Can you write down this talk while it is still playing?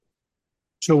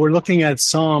So we're looking at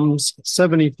Psalms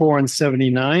 74 and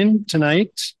 79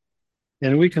 tonight,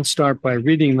 and we can start by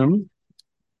reading them.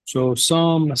 So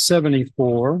Psalm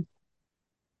 74,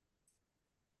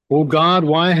 O God,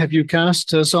 why have you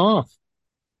cast us off?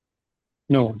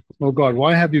 No, O God,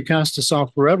 why have you cast us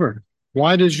off forever?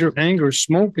 Why does your anger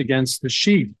smoke against the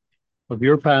sheep of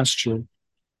your pasture?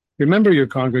 Remember your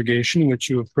congregation, which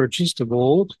you have purchased of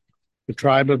old, the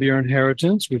tribe of your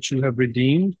inheritance, which you have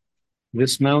redeemed,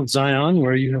 this Mount Zion,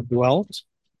 where you have dwelt.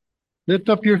 Lift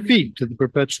up your feet to the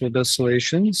perpetual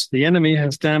desolations. The enemy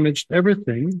has damaged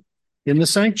everything in the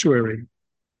sanctuary.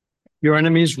 Your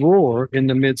enemies roar in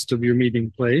the midst of your meeting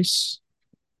place.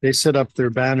 They set up their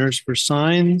banners for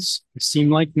signs. They seem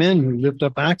like men who lift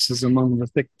up axes among the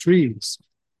thick trees.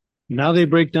 Now they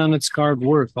break down its carved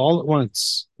work all at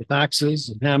once with axes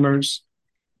and hammers.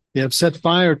 They have set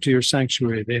fire to your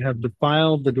sanctuary. They have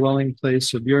defiled the dwelling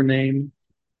place of your name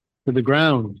to the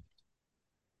ground.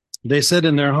 They said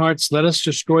in their hearts, let us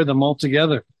destroy them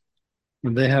altogether.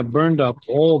 And they have burned up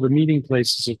all the meeting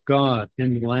places of God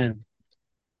in the land.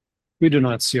 We do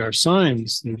not see our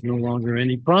signs. There's no longer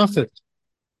any prophet,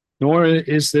 nor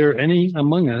is there any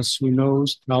among us who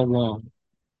knows how long.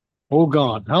 O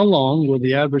God, how long will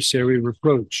the adversary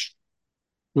reproach?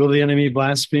 Will the enemy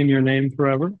blaspheme your name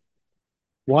forever?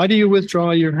 Why do you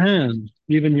withdraw your hand,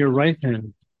 even your right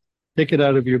hand? Take it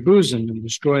out of your bosom and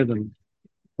destroy them.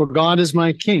 For God is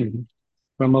my king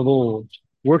from of old,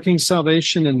 working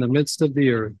salvation in the midst of the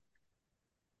earth.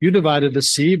 You divided the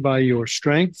sea by your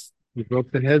strength. You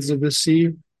broke the heads of the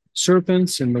sea,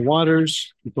 serpents in the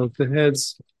waters. You broke the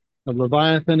heads of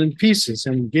Leviathan in pieces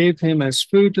and gave him as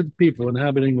food to the people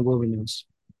inhabiting the wilderness.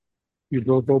 You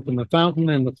broke open the fountain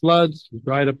and the flood. You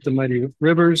dried up the mighty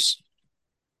rivers.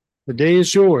 The day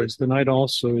is yours. The night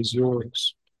also is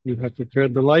yours. You have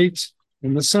prepared the light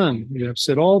and the sun. You have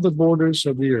set all the borders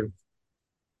of the earth.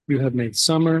 You have made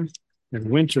summer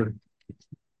and winter.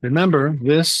 Remember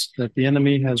this, that the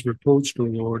enemy has reproached, O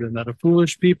Lord, and that a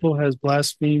foolish people has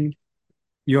blasphemed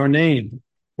your name.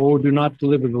 Oh, do not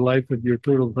deliver the life of your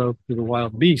turtle dove to the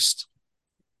wild beast,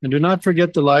 and do not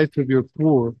forget the life of your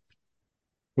poor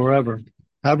forever.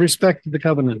 Have respect to the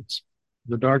covenant.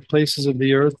 The dark places of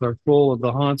the earth are full of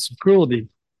the haunts of cruelty,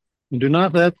 and do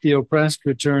not let the oppressed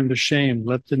return to shame.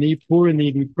 Let the poor and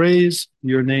needy praise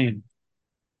your name.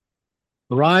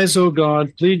 Arise, O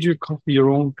God, plead your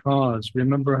own cause.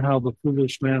 Remember how the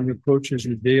foolish man reproaches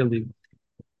you daily.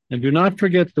 And do not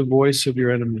forget the voice of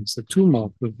your enemies. The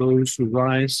tumult of those who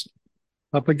rise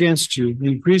up against you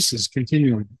increases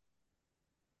continually.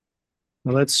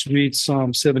 Now let's read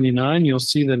Psalm 79. You'll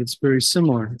see that it's very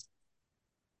similar.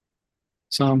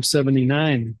 Psalm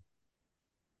 79.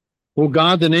 O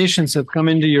God, the nations have come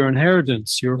into your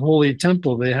inheritance. Your holy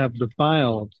temple they have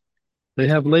defiled. They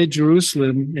have laid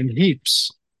Jerusalem in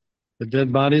heaps. The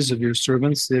dead bodies of your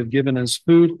servants they have given as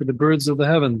food for the birds of the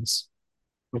heavens,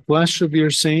 the flesh of your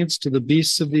saints to the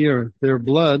beasts of the earth. Their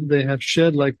blood they have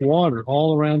shed like water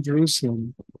all around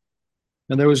Jerusalem,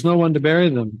 and there was no one to bury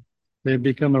them. They have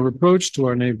become a reproach to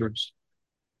our neighbors,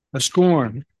 a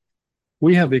scorn.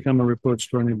 We have become a reproach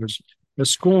to our neighbors, a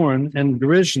scorn and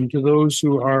derision to those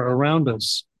who are around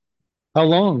us. How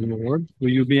long, Lord? Will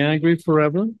you be angry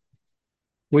forever?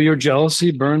 Will your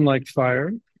jealousy burn like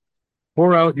fire?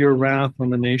 Pour out your wrath on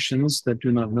the nations that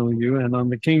do not know you, and on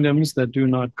the kingdoms that do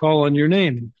not call on your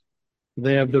name.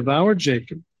 They have devoured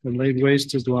Jacob and laid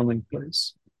waste his dwelling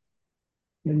place.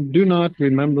 And do not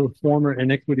remember former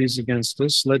iniquities against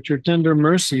us. Let your tender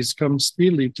mercies come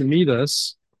speedily to meet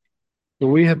us, for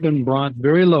we have been brought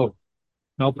very low.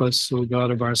 Help us, O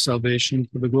God of our salvation,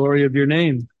 for the glory of your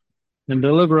name, and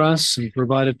deliver us and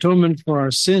provide atonement for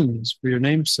our sins for your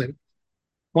name's sake.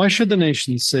 Why should the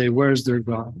nations say, where is their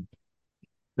God?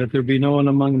 That there be no one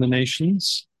among the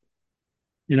nations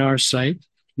in our sight,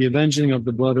 the avenging of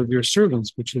the blood of your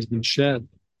servants, which has been shed.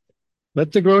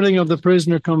 Let the groaning of the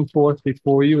prisoner come forth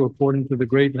before you according to the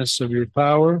greatness of your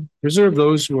power. Preserve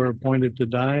those who are appointed to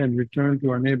die, and return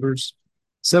to our neighbors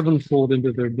sevenfold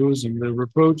into their bosom the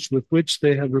reproach with which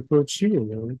they have reproached you,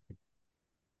 Lord.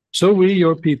 So we,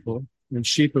 your people, and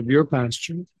sheep of your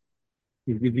pasture,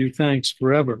 we give you thanks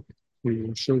forever. We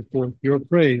will show forth your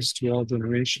praise to all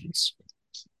generations.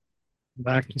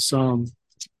 Back to Psalm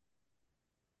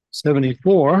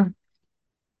 74,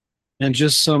 and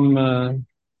just some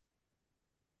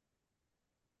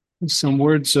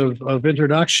words of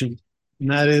introduction, and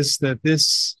that is that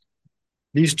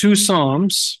these two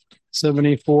Psalms,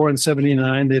 74 and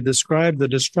 79, they describe the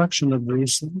destruction of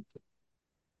Jerusalem,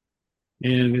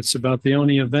 and it's about the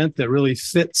only event that really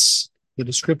fits the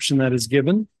description that is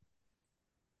given.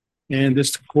 And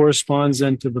this corresponds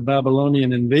then to the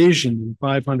Babylonian invasion in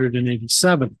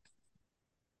 587.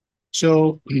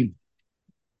 So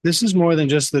this is more than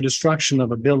just the destruction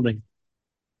of a building.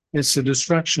 It's the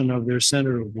destruction of their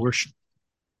center of worship.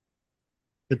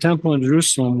 The temple in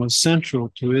Jerusalem was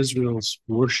central to Israel's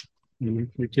worship. And if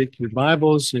you take your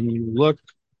Bibles and you look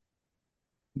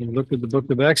at the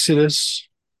book of Exodus,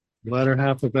 the latter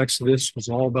half of Exodus was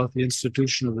all about the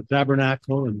institution of the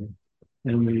tabernacle and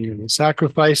the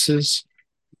sacrifices.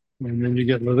 And then you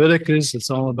get Leviticus, it's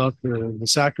all about the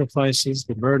sacrifices,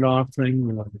 the burnt offering,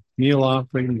 the meal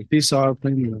offering, the peace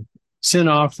offering, the sin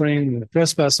offering, the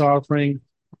trespass offering,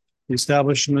 the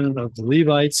establishment of the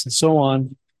Levites, and so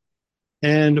on.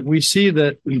 And we see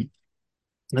that, and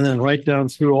then right down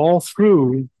through, all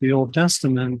through the Old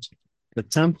Testament, the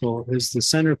temple is the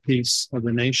centerpiece of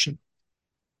the nation.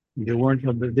 They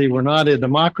were not a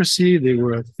democracy, they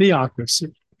were a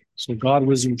theocracy. So God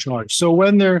was in charge. So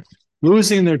when they're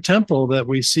losing their temple that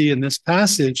we see in this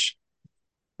passage,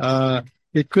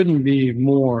 it couldn't be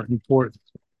more important.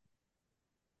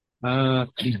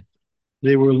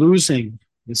 They were losing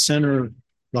the center,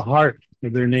 the heart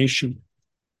of their nation.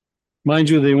 Mind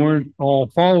you, they weren't all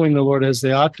following the Lord as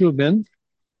they ought to have been.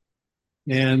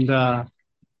 And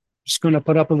just going to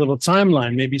put up a little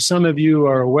timeline. Maybe some of you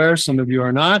are aware, some of you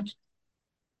are not.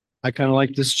 I kind of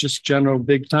like this just general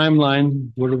big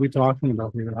timeline. What are we talking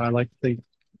about here? I like to think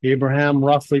Abraham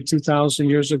roughly 2,000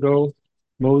 years ago,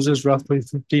 Moses roughly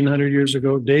 1,500 years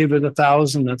ago, David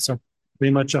 1,000. That's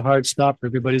pretty much a hard stop.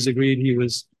 Everybody's agreed he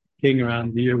was king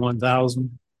around the year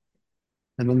 1,000.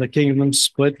 And then the kingdom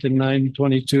split in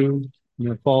 922,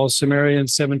 the fall of Samaria in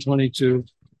 722.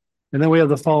 And then we have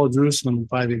the fall of Jerusalem in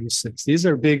 586. These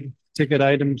are big ticket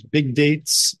items, big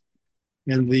dates.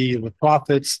 And the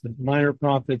prophets, the minor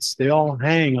prophets, they all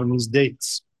hang on these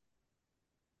dates.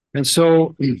 And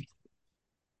so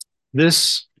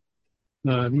these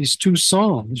two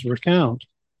Psalms recount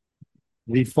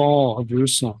the fall of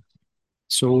Jerusalem.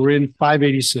 So we're in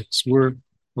 586. We're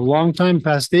a long time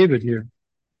past David here.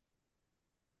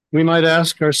 We might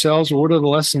ask ourselves, what are the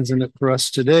lessons in it for us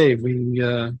today?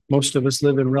 Most of us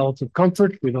live in relative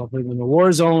comfort. We don't live in a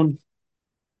war zone.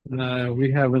 We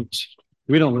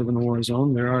don't live in a war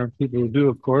zone. There are people who do,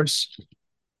 of course.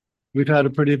 We've had a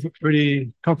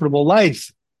pretty comfortable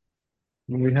life.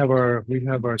 And we have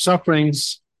our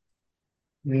sufferings,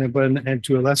 and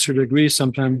to a lesser degree,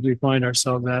 sometimes we find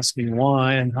ourselves asking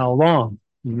why and how long.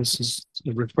 And this is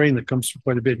the refrain that comes through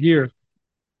quite a bit here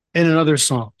and in other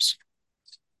Psalms.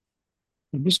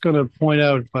 I'm just going to point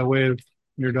out by way of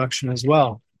introduction as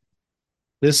well.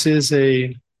 This is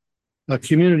a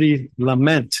community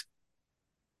lament.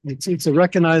 It's a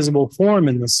recognizable form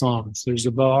in the Psalms. There's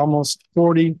about almost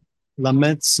 40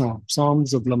 lament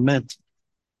psalms of lament,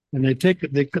 and they take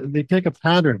a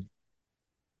pattern.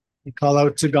 They call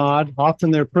out to God.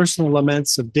 Often they're personal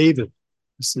laments of David.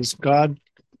 This is God,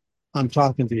 I'm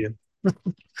talking to you.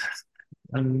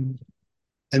 And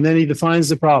then he defines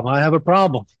the problem. I have a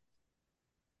problem.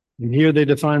 And here they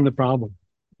define the problem.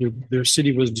 Their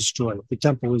city was destroyed. The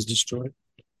temple was destroyed.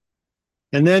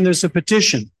 And then there's a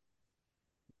petition.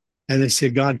 And they say,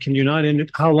 God, can you not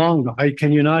intervene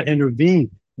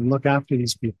and look after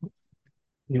these people?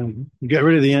 Get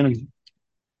rid of the enemy.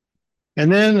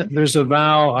 And then there's a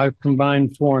vow. I've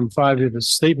combined 4 and 5 here, the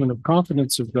statement of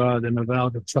confidence of God and a vow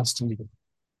to trust in him.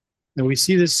 And we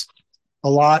see this a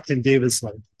lot in David's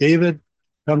life. David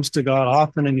comes to God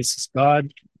often and he says,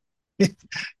 God,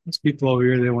 these people over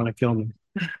here, they want to kill me.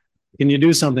 Can you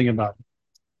do something about it?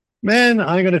 Man,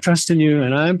 I'm going to trust in you,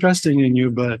 and I'm trusting in you,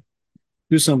 but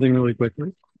do something really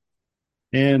quickly.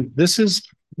 And this is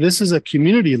a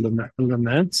community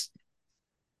lament.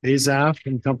 Asaph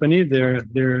and company,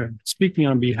 they're speaking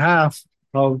on behalf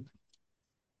of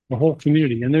the whole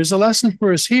community. And there's a lesson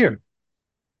for us here.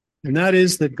 And that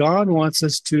is that God wants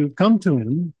us to come to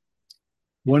him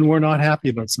when we're not happy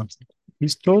about something.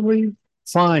 He's totally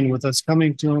fine with us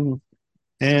coming to him.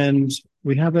 And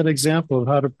we have that example of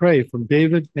how to pray from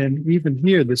David, and even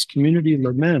here, this community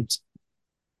lament,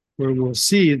 where we'll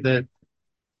see that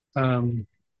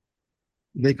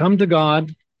they come to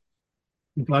God,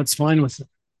 God's fine with it.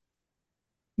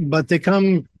 But they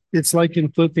come, it's like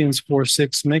in Philippians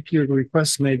 4:6, make your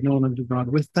requests made known unto God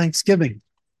with thanksgiving.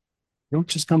 Don't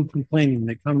just come complaining.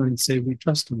 They come and say, we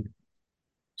trust in you.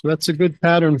 So that's a good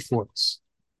pattern for us.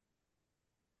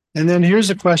 And then here's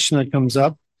a question that comes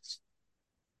up.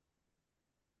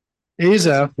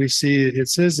 Asaph, we see, it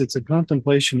says it's a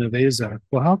contemplation of Asaph.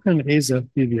 Well, how can Asaph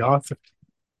be the author?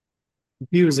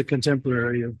 He was a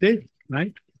contemporary of David,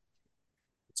 right?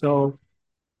 So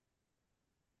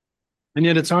And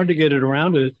yet it's hard to get it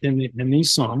around it in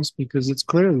these Psalms because it's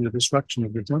clearly the destruction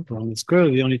of the temple. And it's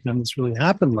clearly the only time this really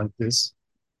happened like this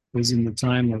was in the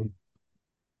time of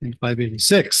in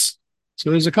 586. So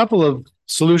there's a couple of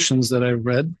solutions that I've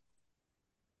read.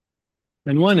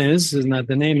 And one is that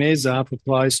the name Asaph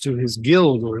applies to his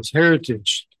guild or his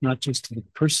heritage, not just to the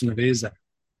person of Asaph.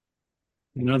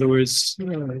 In other words,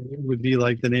 it would be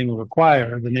like the name of a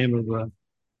choir, the name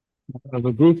of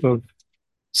a group of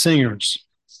singers.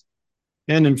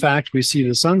 And in fact, we see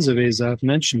the sons of Asaph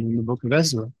mentioned in the book of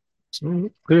Ezra.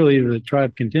 So clearly the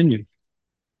tribe continued.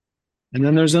 And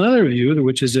then there's another view,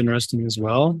 which is interesting as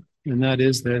well, and that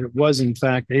is that it was in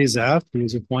fact Asaph who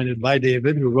was appointed by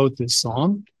David who wrote this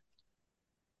psalm.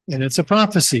 And it's a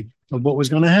prophecy of what was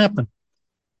going to happen.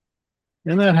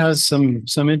 And that has some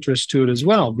interest to it as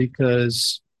well,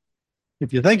 because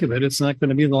if you think of it, it's not going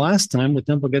to be the last time the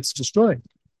temple gets destroyed.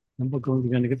 The temple is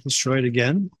going to get destroyed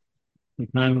again, the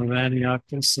time of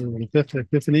Antiochus or the fifth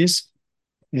Epiphanes,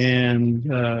 and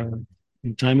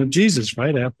the time of Jesus,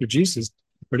 right after Jesus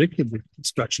predicted the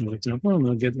destruction of the temple,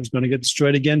 and it's going to get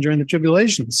destroyed again during the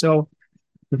tribulation. So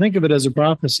to think of it as a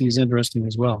prophecy is interesting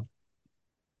as well.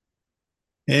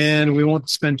 And we won't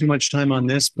spend too much time on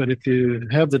this, but if you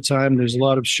have the time, there's a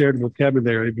lot of shared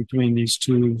vocabulary between these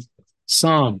two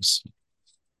Psalms.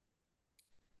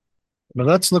 But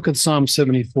let's look at Psalm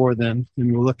 74 then,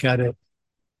 and we'll look at it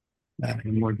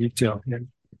in more detail here.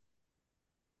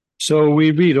 So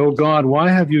we read, "O God, why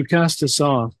have you cast us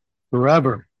off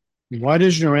forever? Why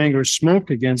does your anger smoke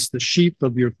against the sheep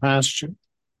of your pasture?"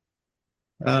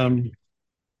 They're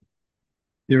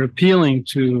appealing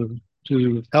to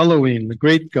Elohim, the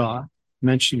great God,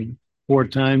 mentioned 4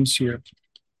 times here.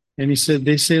 And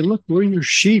they say, look, we're your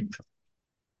sheep.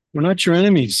 We're not your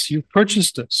enemies. You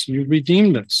purchased us. You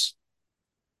redeemed us.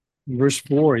 In verse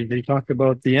 4, they talk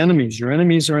about the enemies. Your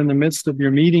enemies are in the midst of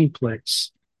your meeting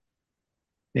place.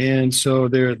 And so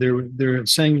they're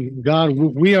saying, God,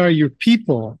 we are your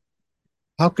people.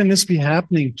 How can this be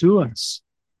happening to us?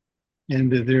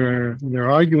 And they're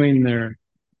arguing their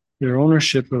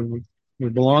ownership of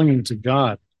belonging to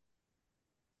God.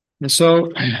 And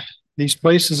so these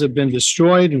places have been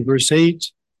destroyed in verse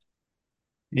 8.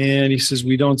 And he says,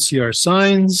 we don't see our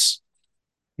signs.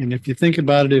 And if you think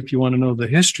about it, if you want to know the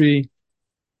history,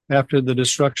 after the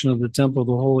destruction of the temple,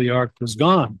 the Holy Ark was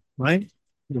gone, right?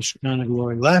 The Shekinah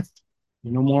glory left.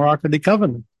 No more Ark of the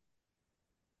Covenant.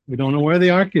 We don't know where the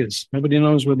Ark is. Nobody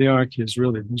knows where the Ark is,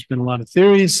 really. There's been a lot of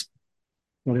theories,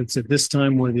 but it's at this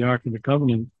time where the Ark of the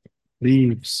Covenant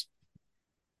leaves.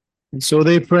 And so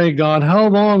they pray, God, how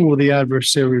long will the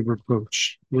adversary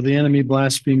reproach? Will the enemy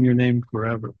blaspheme your name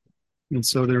forever? And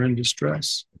so they're in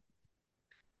distress.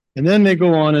 And then they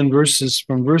go on in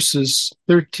from verses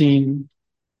 13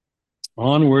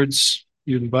 onwards.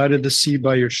 You divided the sea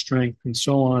by your strength, and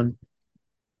so on.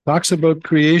 Talks about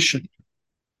creation.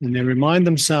 And they remind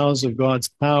themselves of God's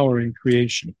power in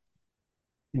creation.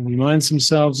 And reminds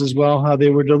themselves as well how they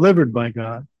were delivered by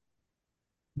God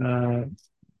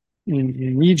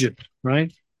in Egypt,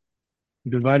 right?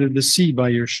 You divided the sea by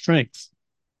your strength.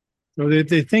 So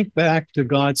they think back to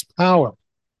God's power.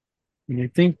 And they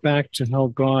think back to how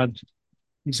God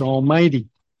is almighty.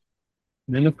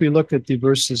 And then if we look at the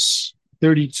verses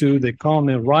 32, they call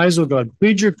him, rise, O God,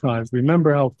 plead your cause.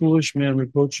 Remember how foolish man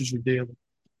reproaches you daily.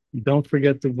 And don't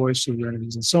forget the voice of your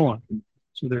enemies, and so on.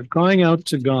 So they're crying out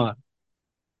to God.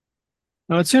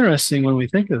 Now, it's interesting when we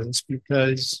think of this,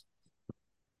 because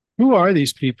who are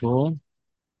these people?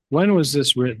 When was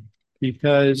this written?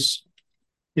 Because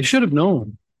they should have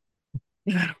known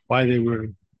why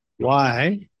the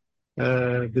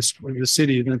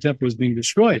city and the temple was being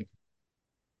destroyed.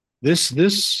 This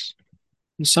is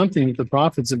something that the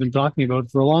prophets have been talking about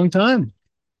for a long time.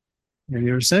 And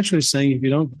you're essentially saying, if you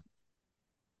don't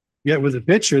get with the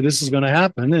picture, this is going to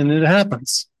happen, and it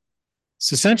happens.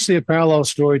 It's essentially a parallel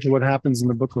story to what happens in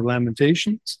the book of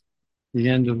Lamentations, the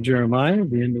end of Jeremiah,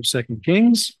 the end of 2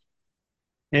 Kings.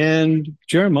 And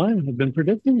Jeremiah had been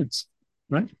predicting this,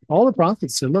 right? All the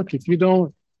prophets said, look, if you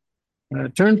don't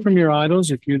turn from your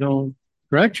idols, if you don't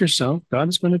correct yourself, God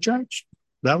is going to judge.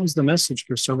 That was the message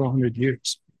for several hundred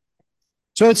years.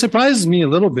 So it surprises me a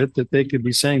little bit that they could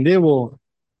be saying they will.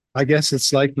 I guess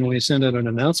it's like when we send out an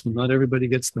announcement, not everybody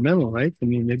gets the memo, right? I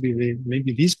mean,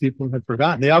 maybe these people had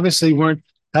forgotten. They obviously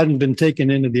hadn't been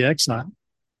taken into the exile.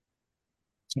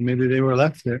 So maybe they were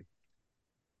left there.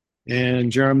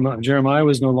 And Jeremiah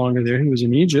was no longer there. He was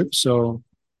in Egypt.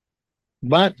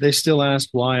 But they still asked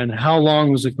why and how long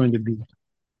was it going to be?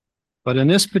 But in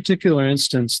this particular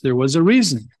instance, there was a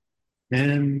reason.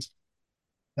 And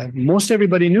most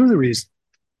everybody knew the reason.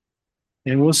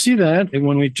 And we'll see that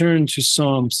when we turn to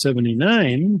Psalm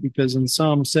 79, because in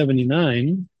Psalm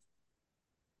 79,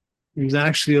 there's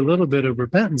actually a little bit of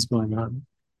repentance going on.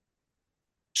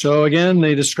 So again,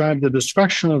 they describe the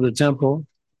destruction of the temple,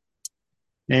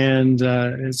 and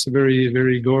it's very,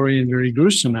 very gory and very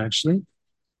gruesome, actually.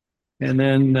 And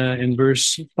then in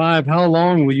verse 5, how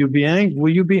long will you be angry? Will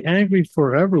you be angry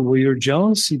forever? Will your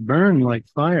jealousy burn like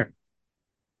fire?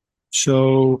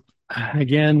 So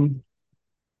again,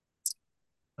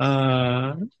 they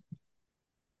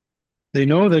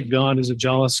know that God is a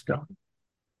jealous God,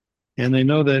 and they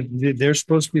know that they're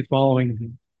supposed to be following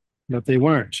him, but they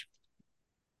weren't.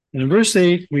 And in verse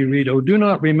 8, we read, "Oh, do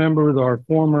not remember our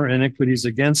former iniquities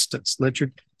against us."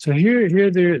 So here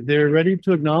they're ready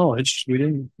to acknowledge. We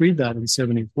didn't read that in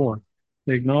 74.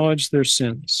 They acknowledge their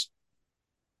sins.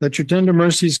 "Let your tender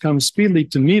mercies come speedily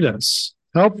to meet us.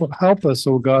 Help us,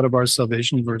 O God of our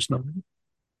salvation," verse 9,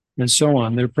 and so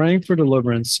on. They're praying for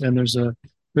deliverance, and there's an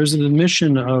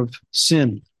admission of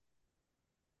sin.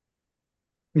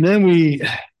 And then we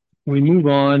move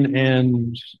on,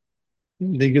 and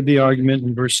they give the argument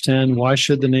in verse 10, why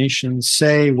should the nations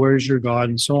say, where's your God,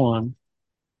 and so on.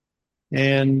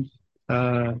 And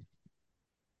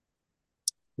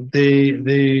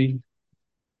they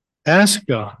ask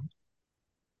God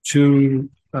to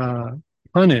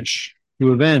punish,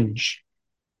 to avenge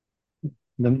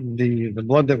the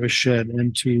blood that was shed,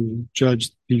 and to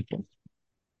judge the people.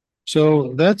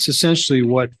 So that's essentially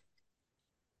what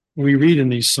we read in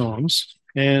these Psalms.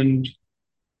 And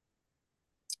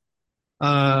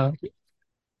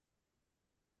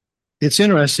it's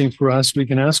interesting for us. We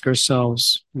can ask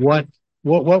ourselves, what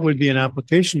would be an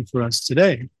application for us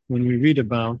today when we read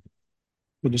about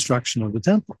the destruction of the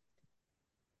temple?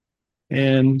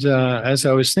 And as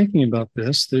I was thinking about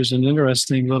this, there's an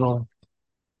interesting little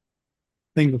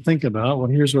thing to think about. Well,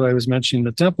 here's what I was mentioning.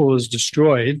 The temple was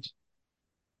destroyed.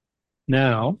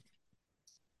 Now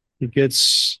it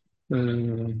gets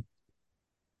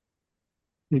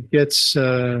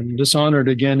dishonored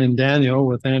again in Daniel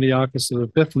with Antiochus of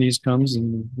Epiphanes comes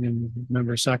and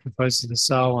remember sacrifices the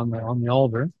sow on the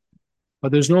altar.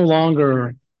 But there's no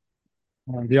longer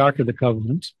the Ark of the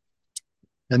Covenant.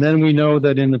 And then we know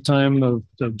that in the time of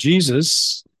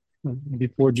Jesus,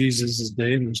 before Jesus'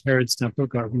 day, it was Herod's temple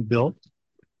got rebuilt.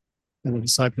 And the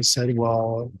disciples said,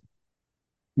 well,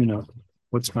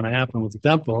 what's going to happen with the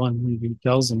temple? And he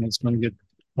tells them it's going to get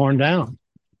torn down.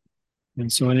 And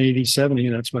so in AD 70,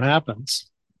 that's what happens.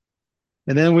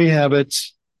 And then we have it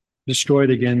destroyed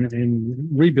again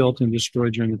and rebuilt and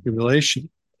destroyed during the tribulation.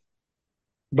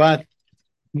 But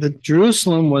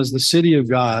Jerusalem was the city of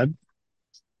God.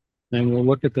 And we'll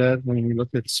look at that when we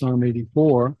look at Psalm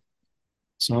 84,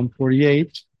 Psalm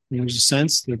 48. There's a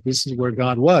sense that this is where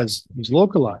God was. It was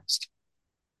localized.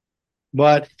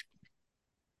 But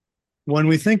when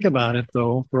we think about it,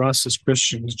 though, for us as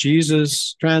Christians,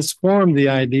 Jesus transformed the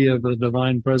idea of the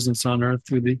divine presence on earth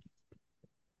through the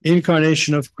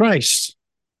incarnation of Christ.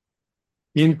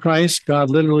 In Christ, God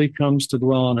literally comes to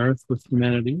dwell on earth with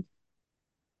humanity.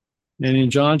 And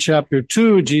in John chapter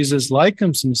 2, Jesus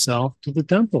likens himself to the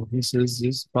temple. He says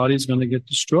his body is going to get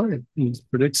destroyed. He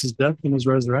predicts his death and his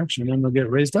resurrection, and they'll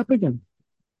get raised up again,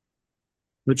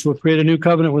 which will create a new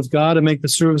covenant with God and make the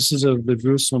services of the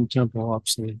Jerusalem temple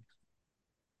obsolete.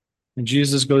 And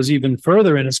Jesus goes even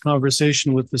further in his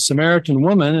conversation with the Samaritan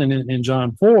woman, and in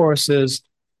John 4 says,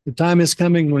 the time is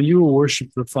coming when you will worship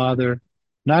the Father,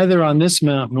 neither on this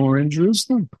mount nor in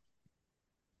Jerusalem.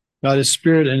 God is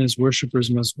spirit, and his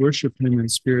worshipers must worship him in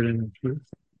spirit and in truth.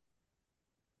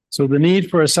 So the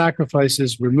need for a sacrifice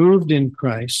is removed in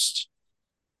Christ,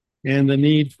 and the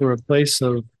need for a place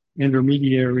of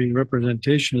intermediary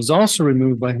representation is also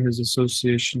removed by his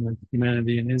association with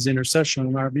humanity and his intercession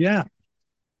on our behalf.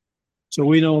 So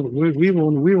we know we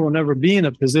will never be in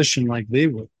a position like they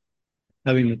would,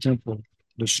 having the temple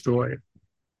destroyed,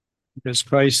 because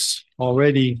Christ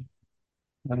already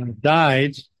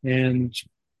died and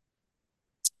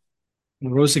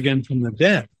rose again from the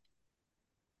dead.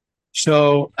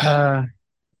 So I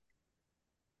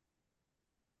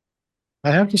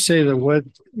have to say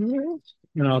that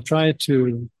I'll try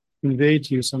to convey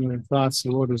to you some of the thoughts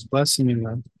the Lord was blessing me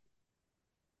with.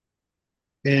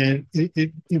 And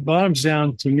it bottoms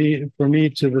down for me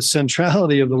to the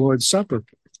centrality of the Lord's Supper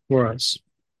for us.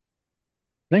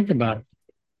 Think about it.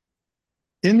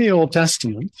 In the Old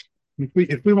Testament,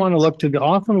 if we want to look to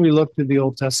often we look to the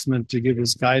Old Testament to give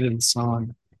us guidance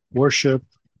on worship,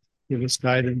 give us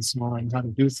guidance on how to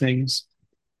do things.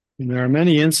 And there are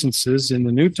many instances in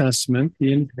the New Testament.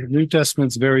 The New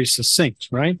Testament's very succinct,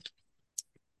 right?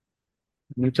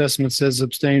 The New Testament says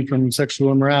abstain from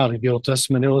sexual immorality. The Old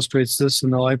Testament illustrates this in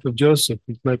the life of Joseph.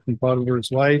 He fled from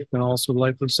Potiphar's wife, and also the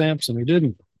life of Samson. He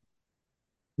didn't.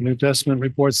 The New Testament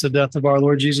reports the death of our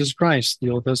Lord Jesus Christ. The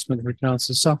Old Testament recounts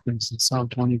his sufferings in Psalm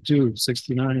 22,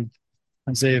 69,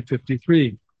 Isaiah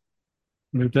 53.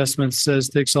 The New Testament says,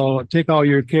 take all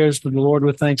your cares to the Lord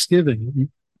with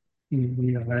thanksgiving.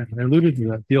 I alluded to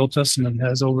that. The Old Testament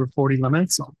has over 40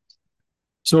 laments on it.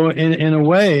 So in a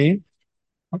way,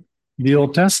 the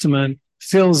Old Testament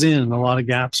fills in a lot of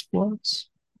gaps for us.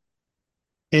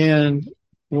 And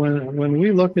when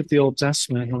we look at the Old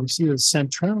Testament and we see the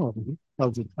centrality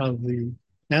of the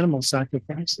animal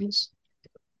sacrifices,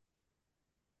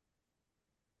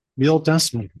 the Old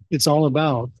Testament, it's all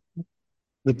about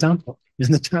the temple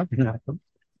and the tabernacle.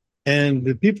 And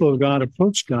the people of God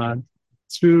approached God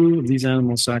through these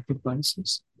animal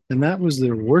sacrifices. And that was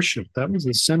their worship. That was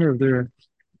the center of their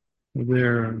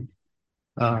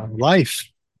life.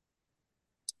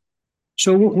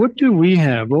 So what do we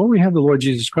have? Well, we have the Lord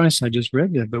Jesus Christ. I just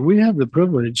read that, but we have the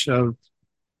privilege of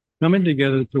coming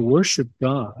together to worship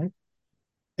God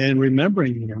and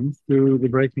remembering him through the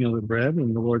breaking of the bread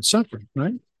and the Lord's Supper,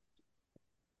 right?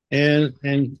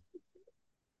 And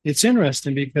it's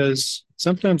interesting because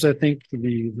sometimes I think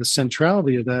the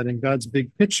centrality of that in God's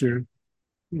big picture,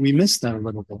 we miss that a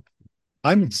little bit.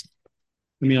 I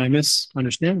miss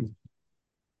understanding.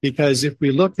 Because if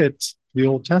we look at the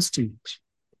Old Testament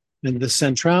and the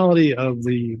centrality of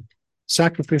the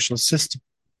sacrificial system,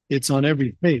 it's on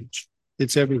every page.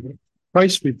 It's everywhere.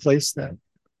 Christ replaced that.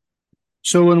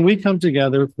 So when we come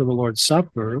together for the Lord's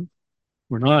Supper,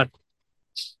 we're not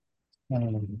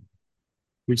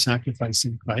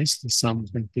re-sacrificing Christ, as some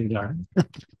think they are,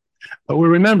 but we're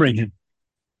remembering him.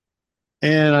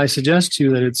 And I suggest to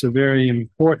you that it's a very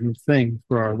important thing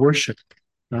for our worship.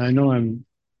 Now, I know I'm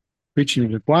preaching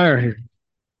to the choir here,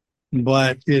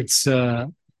 but it's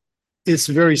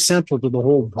very central to the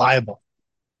whole Bible,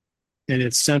 and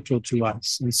it's central to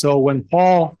us. And so when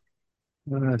Paul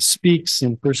speaks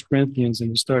in 1 Corinthians and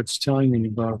he starts telling me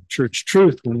about church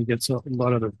truth, when he gets a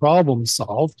lot of the problems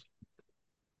solved,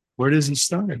 where does he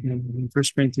start? In 1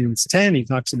 Corinthians 10, he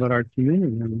talks about our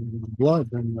communion and the blood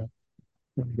and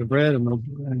the bread and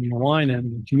the wine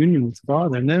and the communion with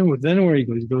God. And then where he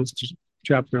goes to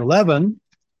chapter 11,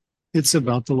 it's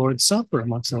about the Lord's Supper,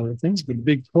 amongst other things. But a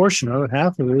big portion of it,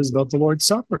 half of it, is about the Lord's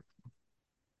Supper.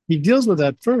 He deals with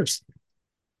that first.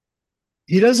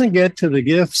 He doesn't get to the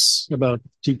gifts about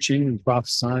teaching and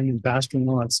prophesying and pastoring and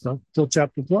all that stuff till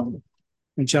chapter 12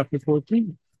 and chapter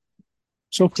 14.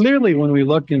 So clearly, when we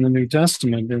look in the New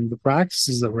Testament and the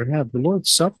practices that we have, the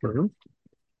Lord's Supper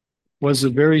was a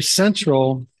very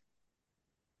central,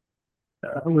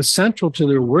 was central to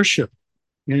their worship.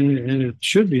 And it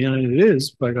should be, and it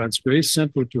is, by God's grace,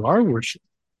 central to our worship.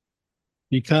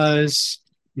 Because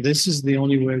this is the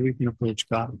only way we can approach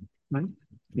God, right?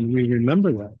 And we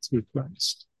remember that through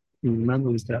Christ. We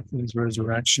remember his death and his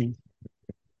resurrection.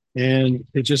 And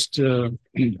it just,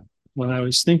 when I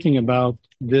was thinking about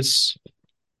these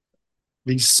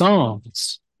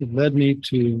Psalms, it led me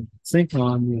to think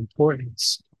on the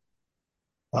importance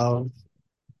of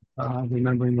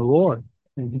remembering the Lord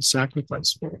and his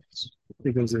sacrifice for us,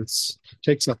 because it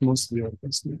takes up most of the Old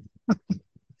Testament. And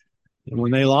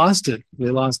when they lost it, they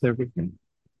lost everything.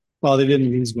 Well, they didn't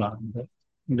lose God, but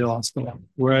they lost a lot.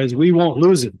 Whereas we won't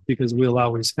lose it because we'll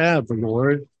always have the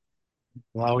Lord.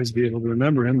 We'll always be able to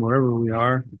remember him wherever we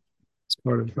are as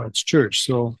part of God's church.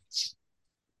 So,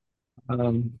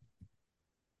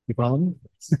 you follow me?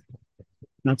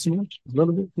 Not so much? A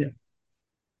little bit? Yeah.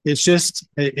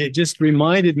 It just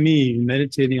reminded me,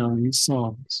 meditating on these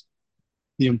Psalms,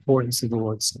 the importance of the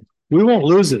Lord's Supper. We won't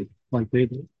lose it like they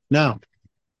did. Now,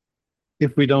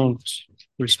 if we don't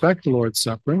respect the Lord's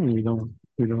Supper and we don't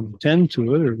attend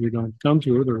to it, or we don't come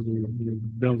to it, or we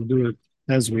don't do it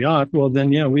as we ought, well,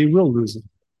 then, yeah, we will lose it.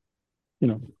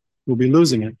 We'll be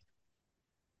losing it.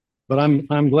 But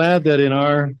I'm glad that in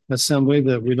our assembly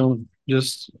that we don't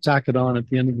just tack it on at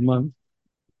the end of the month,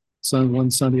 one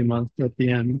Sunday a month at the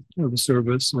end of the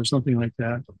service or something like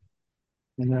that,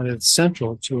 and that it's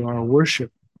central to our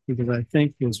worship. Because I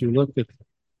think as we look at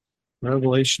the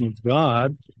revelation of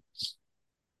God,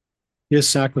 his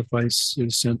sacrifice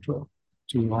is central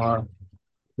to our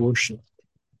worship.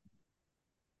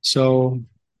 So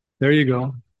there you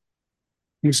go.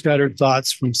 You scattered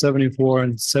thoughts from 74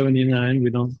 and 79.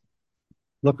 We don't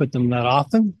look at them that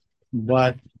often,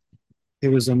 but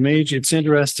it's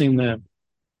interesting that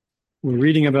we're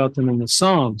reading about them in the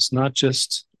Psalms, not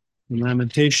just in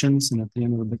Lamentations and at the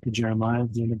end of the book of Jeremiah,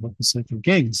 at the end of the book of 2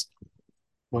 Kings,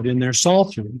 but in their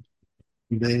Psaltery,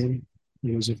 there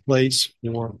was a place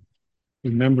for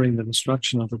remembering the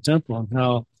destruction of the temple and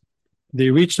how they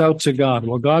reached out to God.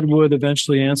 Well, God would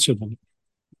eventually answer them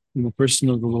in the person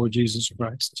of the Lord Jesus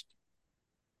Christ.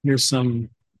 Here's some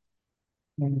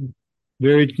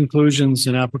varied conclusions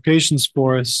and applications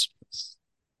for us.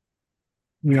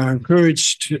 We are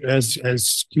encouraged to,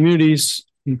 as communities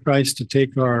in Christ, to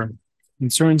take our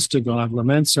concerns to God.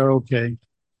 Laments are okay.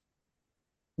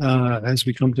 As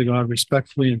we come to God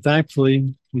respectfully and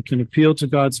thankfully, we can appeal to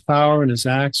God's power and his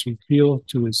acts. We appeal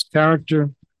to his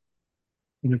character.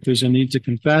 And if there's a need to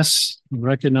confess and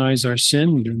recognize our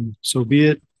sin, then so be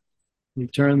it. We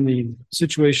turn the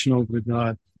situation over to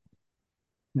God.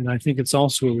 And I think it's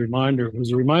also a reminder, it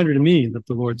was a reminder to me that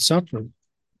the Lord's Supper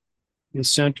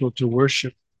is central to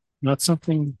worship, not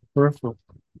something peripheral.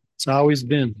 It's always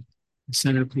been the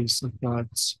centerpiece of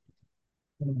God's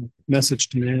message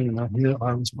to man and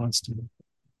our response to it.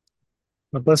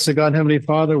 But blessed God, Heavenly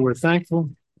Father, we're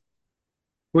thankful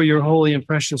for your holy and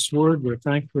precious word. We're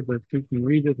thankful that we can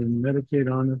read it and meditate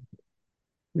on it.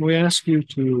 And we ask you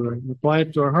to apply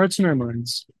it to our hearts and our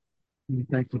minds. And we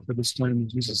thank you for this time in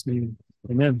Jesus' name.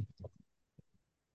 Amen.